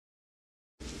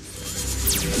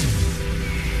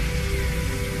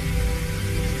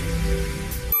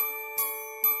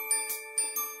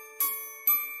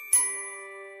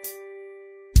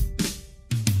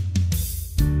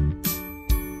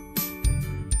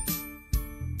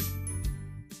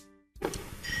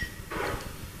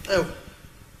Now,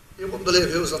 you wouldn't believe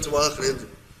who was on the walking in.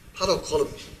 Pado Cullen.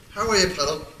 How are you,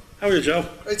 Pado? How are you, Joe?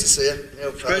 Great to see you.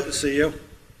 It's great to see you.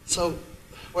 So,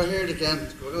 we're here again.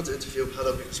 We're going to interview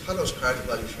Pado because Pado's part of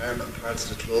Ballyfermot and part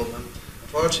of the club. And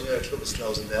unfortunately, our club is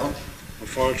closing down.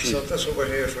 Unfortunately. So that's what we're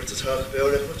here for, to talk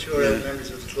about it. What's your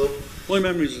memories of the club? My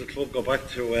memories of the club go back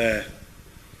to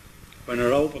when it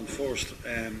opened first.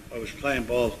 I was playing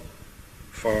ball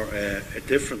for a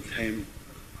different team,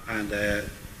 and there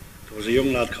was a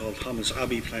young lad called Thomas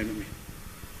Abbey playing with me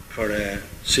for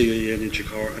CE in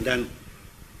Inchicore, and then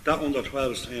that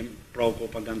under-12s team broke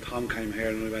up, and then Tom came here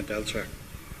and we went elsewhere.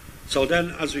 So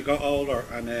then as we got older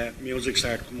and music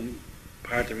started becoming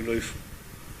part of my life,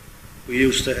 we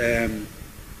used to,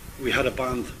 we had a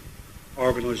band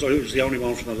organised. I was the only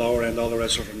one from the lower end, all the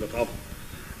rest were from the top,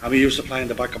 and we used to play in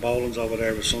the back of Bowlands over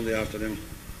there every Sunday afternoon,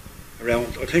 around,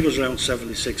 I think it was around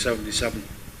 76, 77.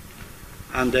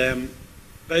 And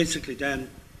basically then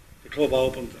the club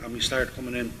opened and we started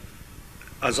coming in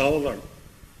as older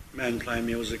men playing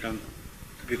music, and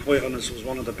to be quite honest, it was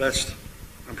one of the best,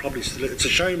 and probably still, it's a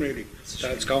shame really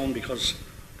that it's gone, because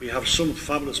we have some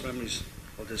fabulous memories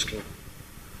of this club,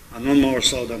 and none more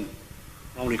so than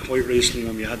only quite recently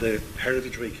when we had the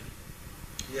Heritage Week.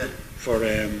 Yeah. For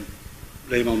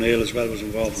Liam O'Neill as well was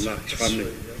involved in that, his family.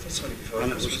 Right,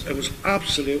 and it was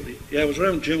absolutely, it was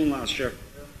around June last year,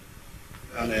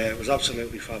 and it was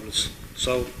absolutely fabulous.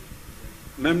 So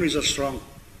memories are strong.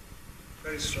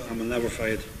 Very strong. And will never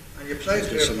fade. And you played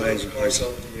here of course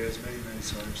over the years, many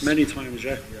times. Many times,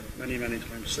 yeah. Many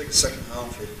times. It's like a second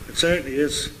home for you. It certainly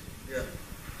is. Yeah.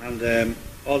 And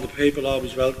all the people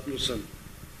always welcome us, and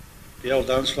the old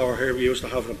dance floor here, we used to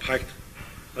have it packed.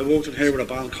 I walked in here with a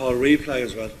band called Replay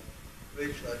as well.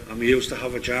 Replay. And we used to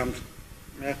have it jammed.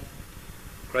 Yeah.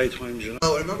 Great times, you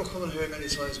know. I remember coming here many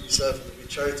times myself, and there'd be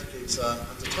charity gigs on,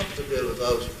 and the top of the bill would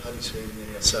always be Paddy Sweeney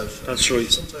and yourself. That's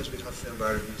right. Sometimes we'd have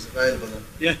Finbar reviews available, and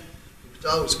yeah. you'd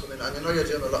always come in, and I know you're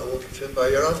doing a lot of work with Finbar.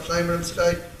 You're off climbing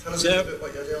today. Tell us a little bit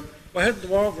what you're doing. We're heading to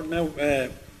Warford now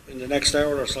in the next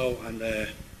hour or so, and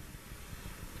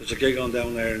there's a gig on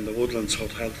down there in the Woodlands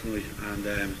Hotel tonight,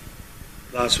 and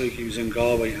last week he was in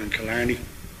Galway and Killarney,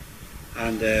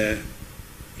 and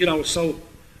you know, so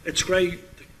it's great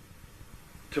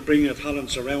to bring your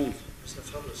talents around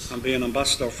and be an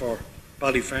ambassador for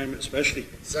Ballyfermot especially.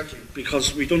 Exactly.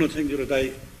 Because we done a thing the other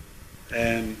day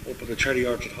up at the Cherry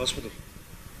Orchard Hospital,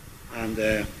 and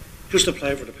just to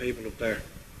play for the people up there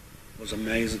was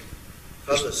amazing.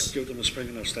 Fabulous. Just give them a spring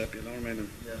in their step, you know what I mean? And,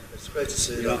 yeah, it's great to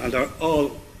see you know, and they're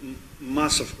all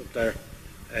massive up there.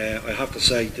 I have to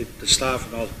say, the staff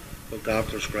and all looked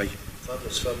after us great.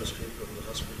 Fabulous people in the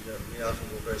hospital there. We often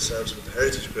work ourselves with the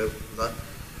Heritage Group and that.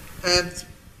 And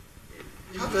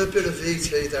you have a bit of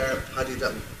VT there, Paddy,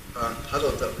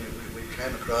 Pado, that we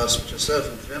came across with yourself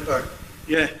and Finbar.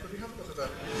 Yeah. Could we have a look at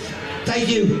that? Thank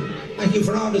you. Thank you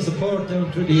for all the support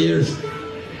down through the years.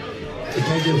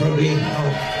 Thank you for being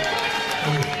home.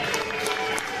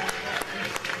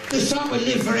 This song will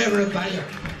live forever in Ballyer.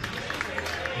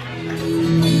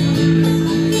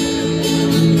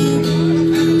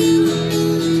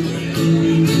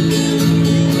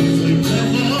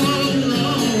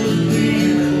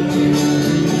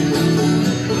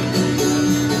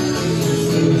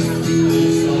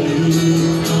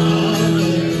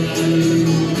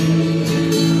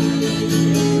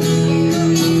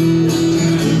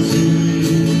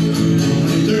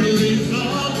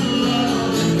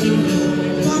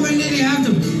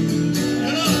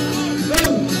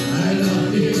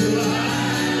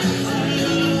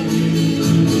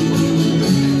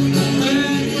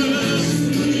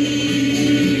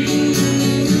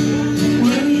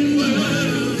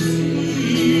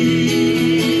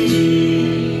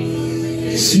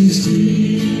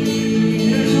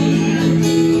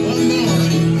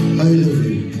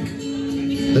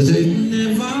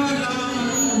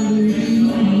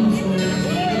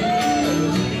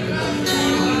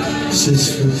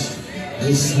 Sisters,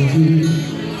 listen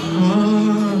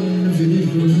on the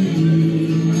video.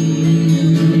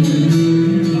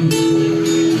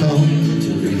 Come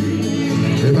to me,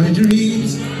 where my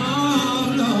dreams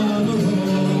of love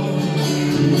arose.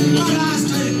 One last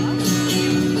time.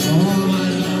 Oh, I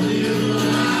love you,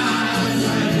 I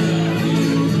love you.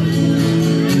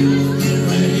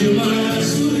 When you are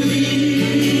sweet,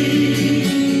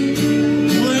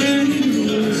 when you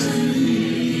are sweet.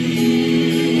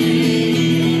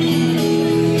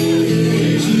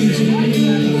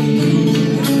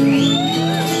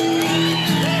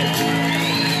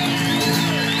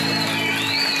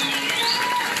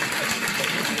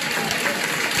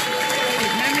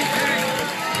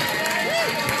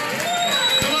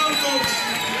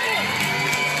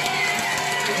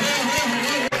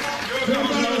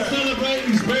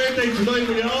 tonight.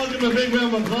 Will you all give him a big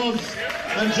round of applause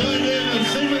and join in and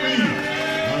sing with me?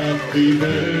 Happy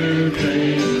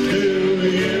birthday to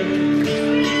you.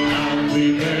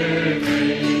 Happy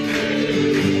birthday to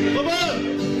you. Come on!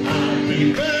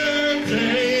 Happy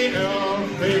birthday, our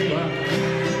favorite.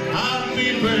 Happy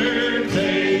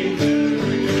birthday to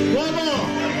you. One more!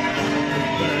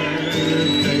 Happy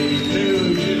birthday to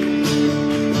you.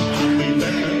 Happy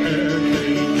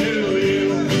birthday to you.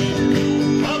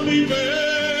 Happy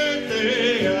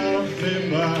birthday, our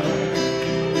favorite.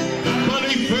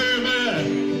 Ballyfermot,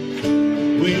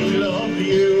 we love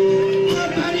you.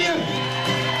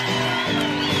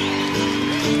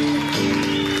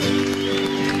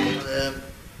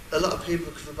 A lot of people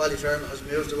from Ballyfermot has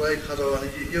moved away, Pado, and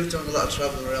you've done a lot of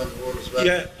travelling around the world as well.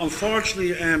 Yeah,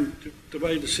 unfortunately, the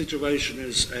way the situation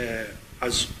is,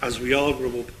 as we all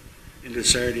grew up in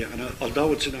this area, and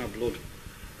although it's in our blood,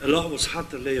 a lot of us had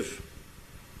to live,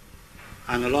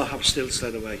 and a lot have still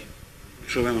stayed away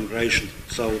through emigration.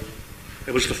 So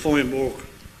it was to find work,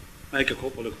 make a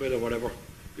couple of quid or whatever,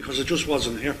 because it just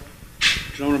wasn't here.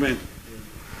 Do you know what I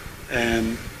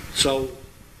mean? So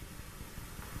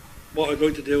what I'd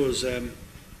like to do is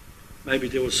maybe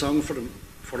do a song for them,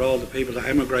 for all the people that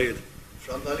emigrated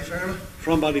From Ballyfermot?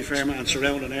 from Ballyfermot and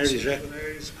surrounding areas, yeah.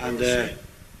 And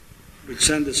we'd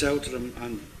send this out to them,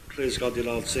 and please God they'll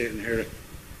all see it and hear it.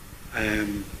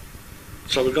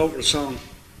 So we'll go for a song.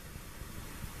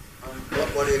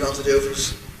 What are you going to do for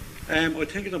us? I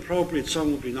think an appropriate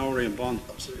song would be Nori and Bon,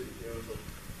 Absolutely beautiful.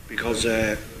 because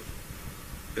it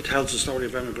tells the story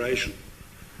of emigration,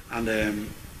 and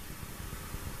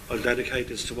I'll dedicate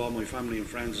this to all my family and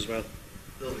friends as well,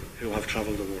 Lovely. who have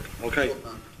travelled the world. Okay, Good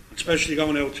man. especially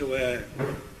going out to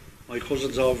my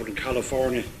cousins over in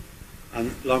California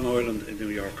and Long Island in New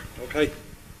York. Okay.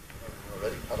 All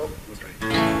ready, Pado?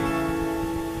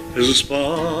 There's a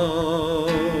spot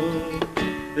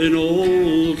in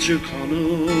old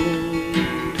Chicano.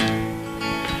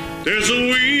 There's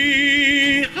a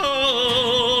wee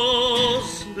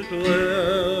house in the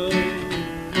glen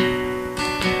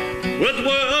with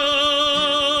well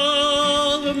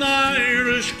an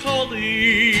Irish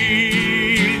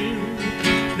colleen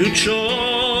who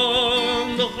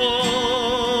charmed the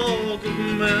heart of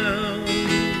man.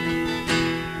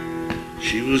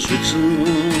 She was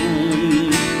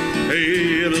written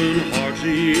hale and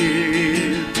hearty,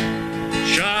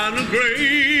 shining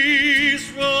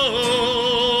graceful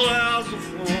as the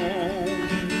foam.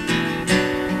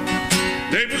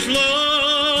 Neighbors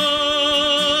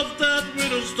loved that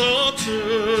widow's daughter,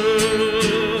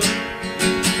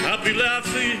 happy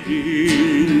laughing,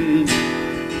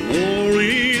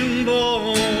 Maureen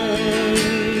born.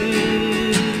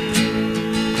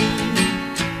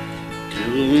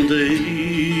 Till one day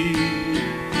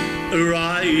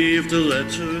arrived a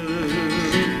letter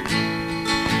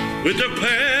with their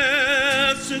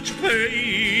passage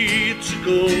paid to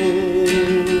go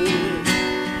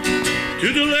to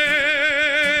the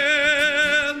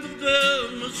land of the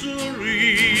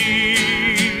Missouri,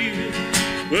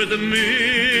 where the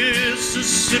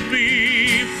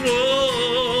Mississippi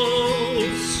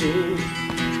flows. So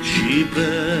she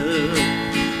bade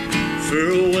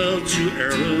farewell to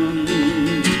Aaron,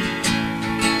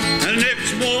 and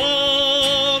next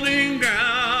morning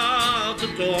at the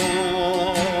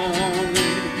dawn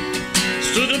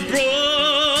stood a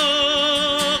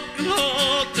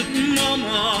broken-hearted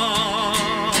mama,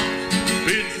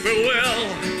 bid farewell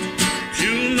to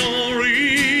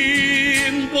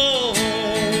Noreen born.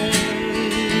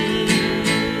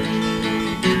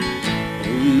 Oh,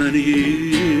 many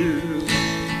years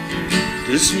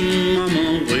this mama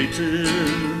waited,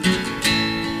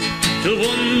 till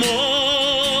one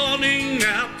morning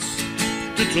at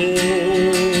the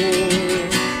door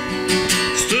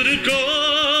stood a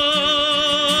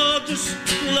gorgeous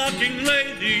looking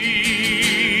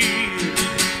lady.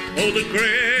 Oh, the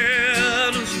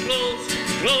grandest clothes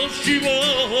she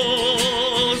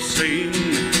wore, saying,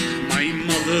 my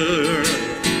mother,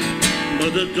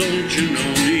 don't you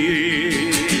know me?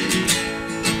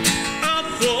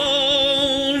 I've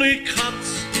only cut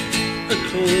a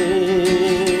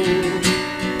coat,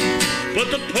 but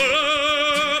the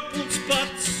purple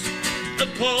spots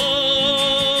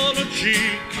upon her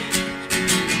cheek,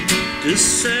 this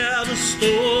sad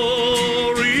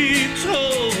story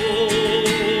told.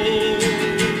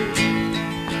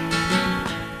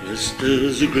 Yes,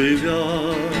 there's a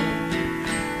graveyard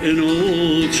in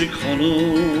old Chicano,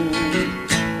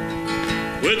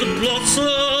 where the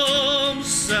blossoms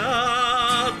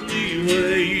sadly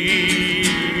wave.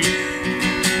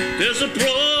 There's a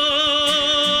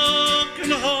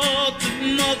broken-hearted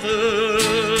mother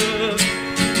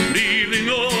kneeling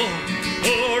o'er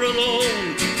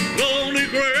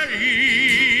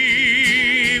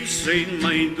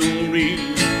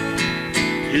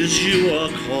is you are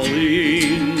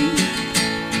calling.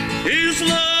 It's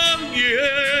long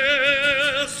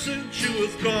years since you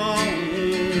have gone.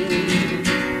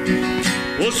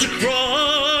 Was the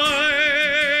cry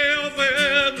of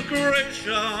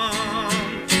emigration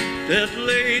that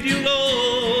laid you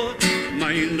low,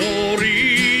 my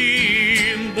Noreen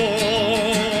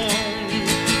born?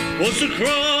 Was the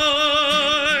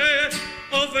cry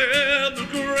of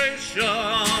emigration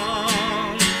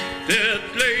that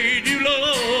laid you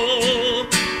low,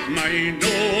 my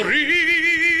Noreen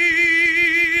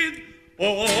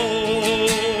born?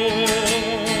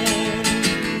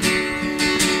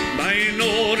 My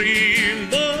Noreen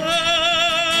born,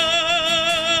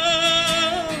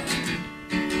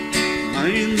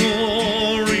 my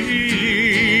Noreen.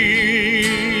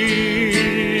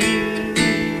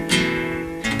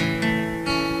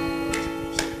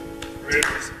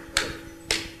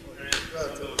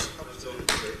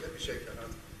 Let me shake your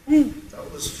hand. That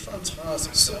was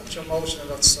fantastic. So much emotion in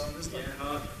that song, isn't it?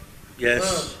 Yes.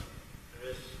 Wow.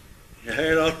 You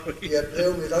heard all right. Yeah,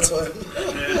 hear me, that's why.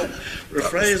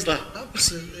 Rephrase that.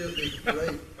 Absolutely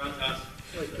great. Fantastic.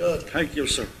 My God. Thank you,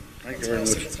 sir. Thank you very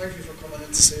Fantastic. much. Thank you for coming in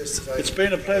to see us today. It's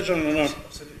been a pleasure and an honour.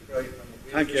 Absolutely great. And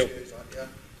we Thank you. appreciate that,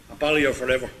 yeah. A Bally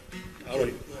forever. All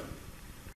right.